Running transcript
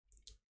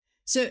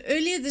So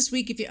earlier this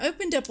week, if you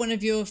opened up one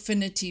of your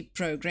Affinity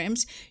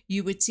programs,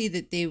 you would see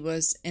that there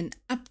was an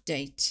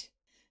update.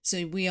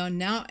 So we are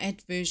now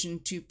at version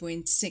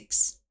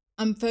 2.6.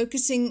 I'm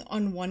focusing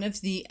on one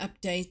of the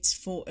updates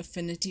for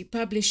Affinity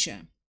Publisher.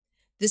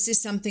 This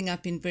is something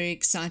I've been very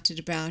excited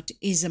about,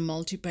 is a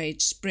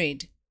multi-page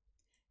spread.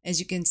 As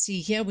you can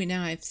see here, we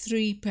now have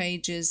 3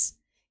 pages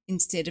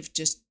instead of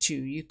just 2.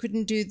 You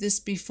couldn't do this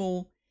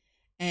before,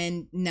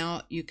 and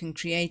now you can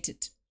create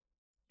it.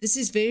 This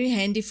is very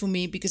handy for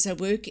me because I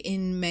work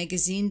in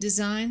magazine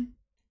design.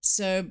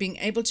 So being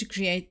able to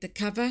create the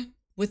cover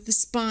with the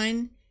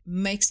spine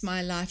makes my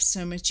life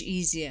so much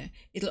easier.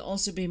 It'll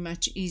also be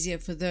much easier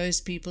for those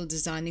people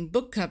designing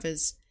book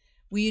covers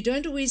where you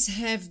don't always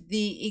have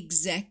the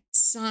exact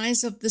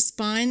size of the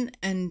spine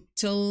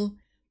until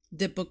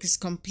the book is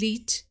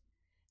complete.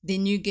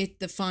 Then you get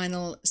the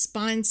final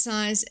spine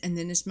size, and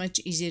then it's much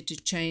easier to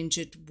change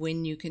it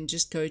when you can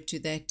just go to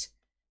that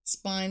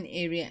spine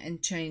area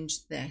and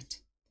change that.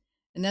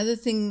 Another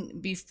thing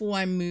before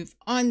I move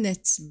on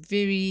that's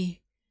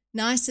very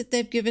nice that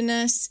they've given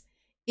us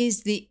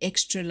is the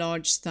extra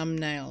large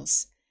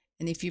thumbnails.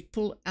 And if you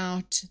pull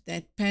out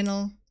that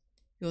panel,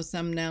 your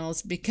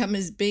thumbnails become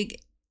as big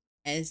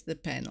as the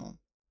panel.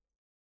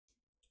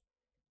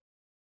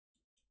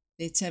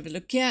 Let's have a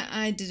look here.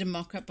 I did a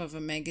mock-up of a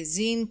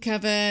magazine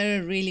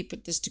cover, really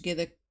put this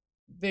together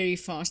very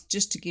fast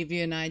just to give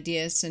you an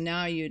idea. So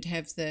now you'd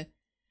have the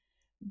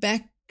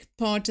back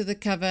part of the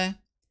cover,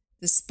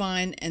 the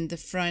spine and the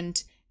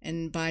front,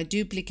 and by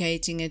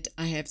duplicating it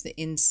I have the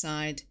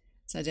inside.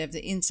 So I'd have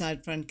the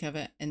inside front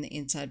cover and the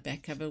inside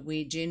back cover,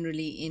 where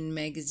generally in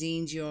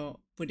magazines you're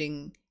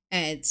putting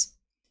ads.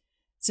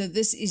 So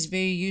this is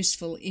very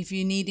useful. If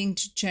you're needing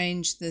to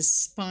change the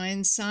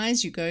spine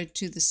size, you go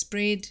to the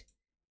spread,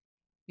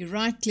 you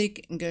right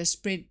click and go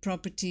spread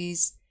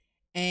properties,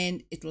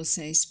 and it will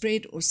say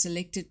spread or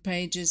selected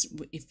pages.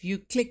 If you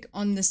click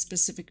on the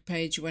specific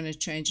page you want to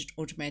change, it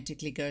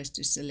automatically goes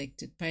to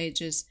selected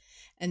pages,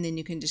 and then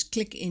you can just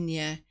click in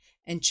here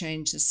and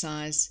change the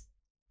size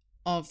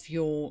of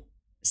your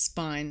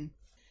spine.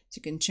 So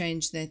you can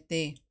change that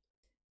there.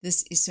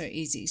 This is so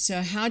easy.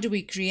 So how do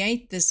we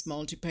create this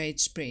multi-page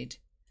spread?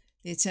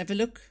 Let's have a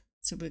look.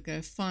 So we'll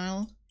go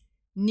File,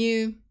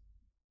 New.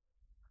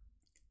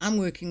 I'm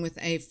working with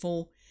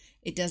A4.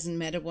 It doesn't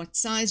matter what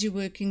size you're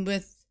working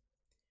with,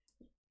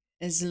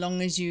 as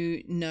long as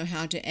you know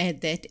how to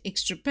add that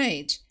extra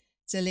page.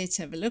 So let's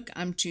have a look.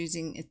 I'm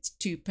choosing it's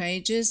 2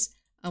 pages.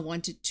 I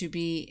want it to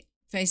be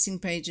facing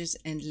pages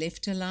and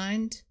left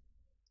aligned.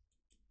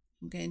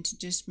 I'm going to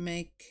just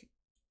make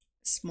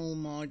small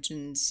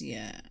margins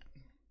here.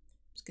 I'm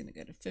just going to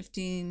go to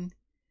 15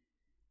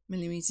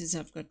 millimeters.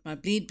 I've got my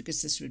bleed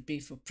because this would be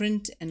for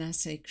print, and I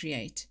say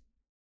create.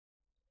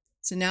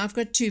 So now I've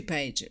got 2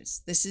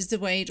 pages. This is the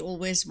way it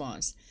always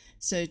was.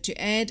 So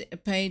to add a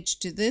page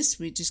to this,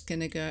 we're just going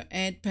to go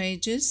add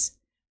pages.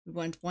 We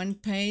want 1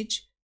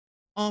 page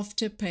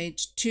after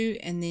page 2,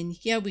 and then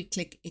here we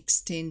click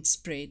extend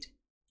spread.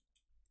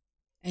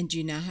 And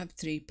you now have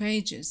 3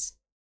 pages.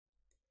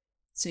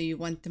 So you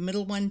want the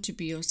middle one to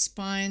be your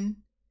spine.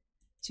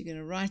 So you're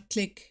going to right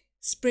click,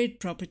 spread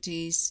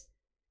properties,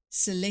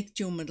 select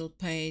your middle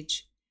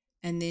page,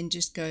 and then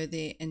just go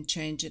there and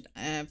change it.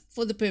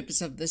 For the purpose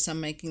of this,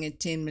 I'm making it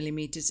 10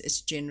 millimeters.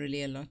 It's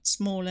generally a lot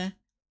smaller.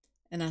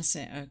 And I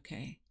say,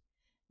 okay.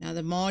 Now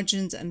the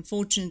margins,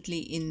 unfortunately,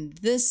 in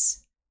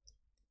this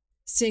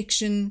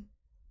section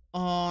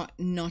are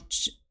not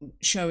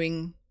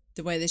showing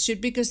the way they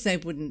should, because they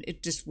wouldn't,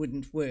 it just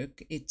wouldn't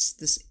work. It's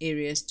this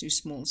area is too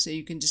small. So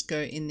you can just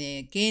go in there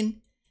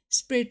again,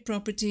 spread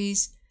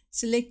properties,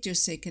 select your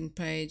second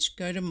page,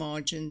 go to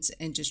margins,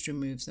 and just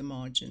remove the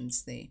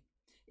margins there.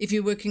 If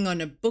you're working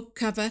on a book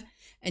cover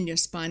and your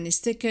spine is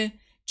thicker,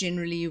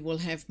 generally you will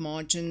have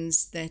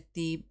margins that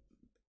the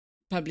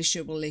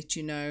publisher will let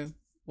you know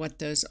what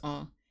those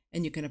are,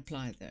 and you can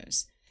apply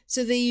those.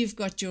 So there you've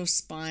got your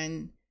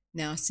spine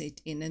now set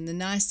in. And the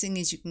nice thing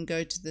is you can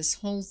go to this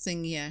whole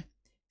thing here.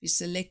 If you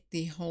select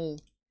the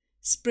whole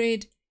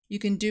spread, you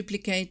can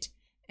duplicate,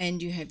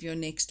 and you have your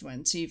next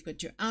one. So you've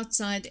got your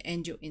outside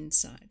and your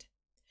inside.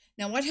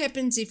 Now what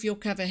happens if your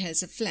cover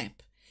has a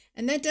flap?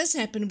 And that does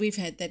happen. We've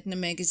had that in a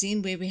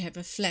magazine where we have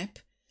a flap.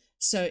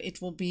 So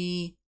it will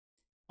be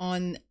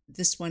on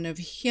this one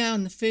over here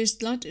on the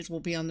first lot. It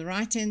will be on the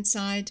right hand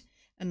side,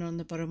 and on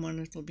the bottom one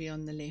it will be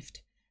on the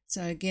left.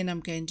 So again, I'm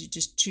going to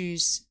just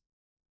choose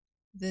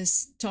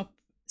this top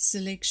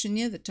selection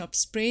here, the top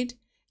spread,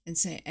 and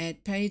say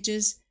add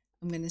pages.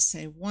 I'm going to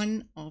say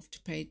 1 after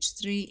page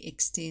 3,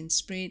 extend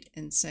spread,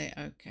 and say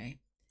OK.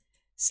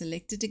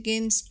 Select it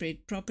again,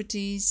 spread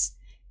properties,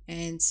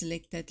 and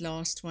select that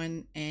last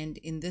one. And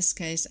in this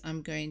case,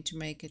 I'm going to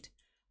make it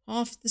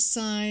half the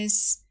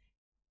size.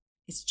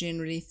 It's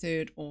generally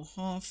third or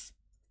half.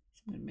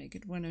 So I'm going to make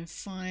it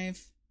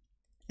 105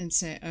 and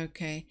say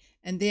OK.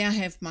 And there I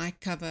have my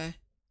cover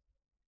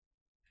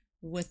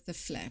with the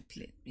flap.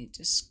 Let me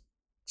just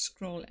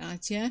scroll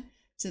out here.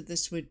 So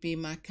this would be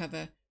my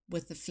cover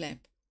with the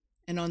flap.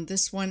 And on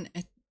this one,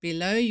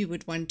 below, you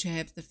would want to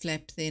have the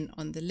flap then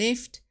on the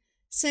left.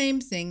 Same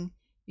thing,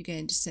 you're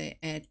going to say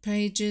add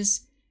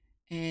pages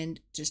and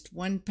just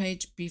one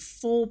page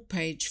before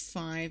page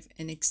 5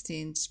 and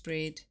extend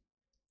spread,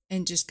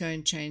 and just go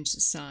and change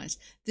the size.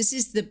 This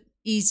is the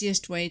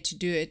easiest way to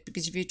do it,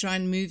 because if you try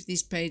and move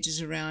these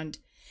pages around,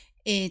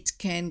 it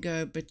can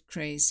go a bit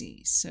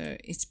crazy. So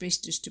it's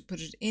best just to put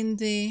it in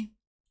there.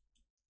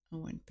 I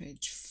want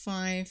page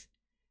 5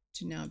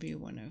 to now be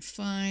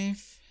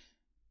 105.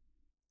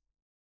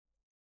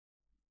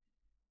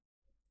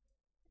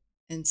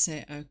 And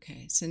say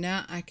okay. So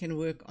now I can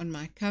work on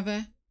my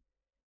cover.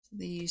 So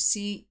there you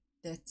see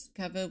that's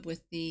cover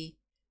with the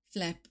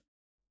flap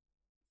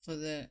for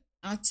the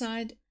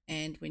outside,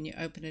 and when you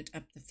open it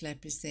up, the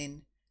flap is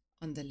then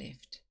on the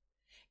left.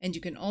 And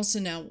you can also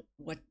now,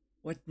 what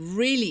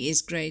really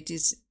is great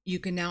is you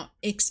can now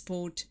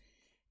export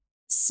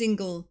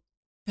single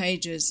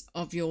pages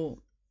of your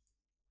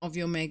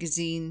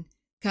magazine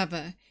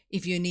cover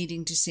if you're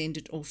needing to send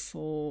it off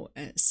for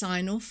a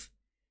sign off.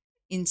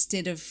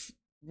 Instead of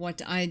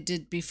what I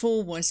did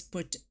before was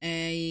put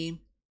a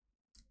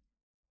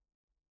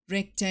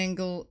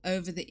rectangle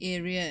over the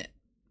area.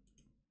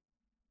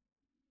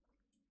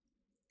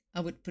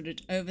 I would put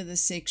it over the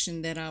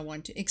section that I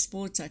want to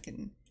export, so I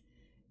can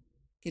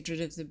get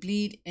rid of the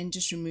bleed and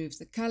just remove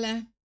the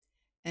color.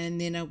 And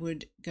then I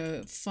would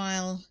go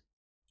File,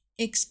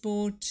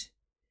 Export,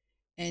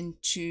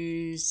 and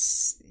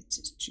choose, let's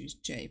just choose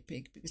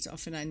JPEG, because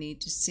often I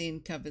need to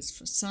send covers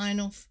for sign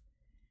off.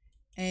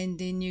 And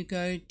then you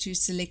go to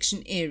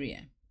Selection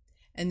Area,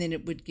 and then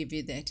it would give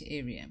you that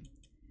area.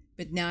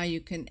 But now you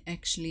can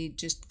actually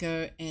just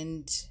go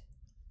and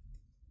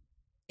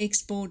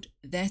export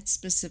that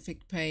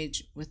specific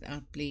page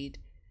without bleed.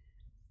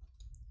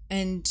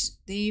 And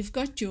there you've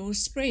got your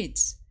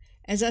spreads.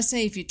 As I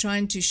say, if you're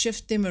trying to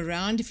shift them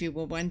around, if you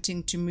were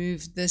wanting to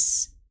move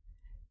this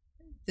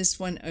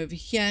one over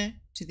here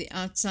to the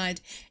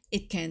outside,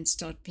 it can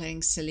start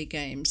playing silly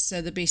games.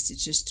 So the best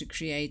is just to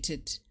create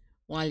it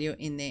while you're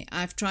in there.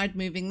 I've tried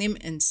moving them,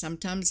 and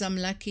sometimes I'm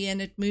lucky and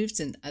it moves,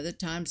 and other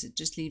times it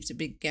just leaves a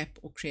big gap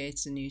or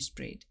creates a new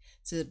spread.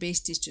 So the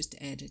best is just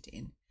to add it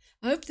in.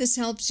 I hope this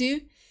helps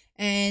you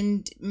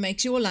and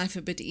makes your life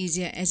a bit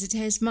easier, as it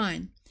has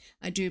mine.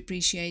 I do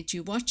appreciate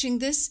you watching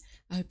this.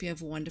 I hope you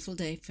have a wonderful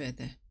day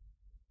further.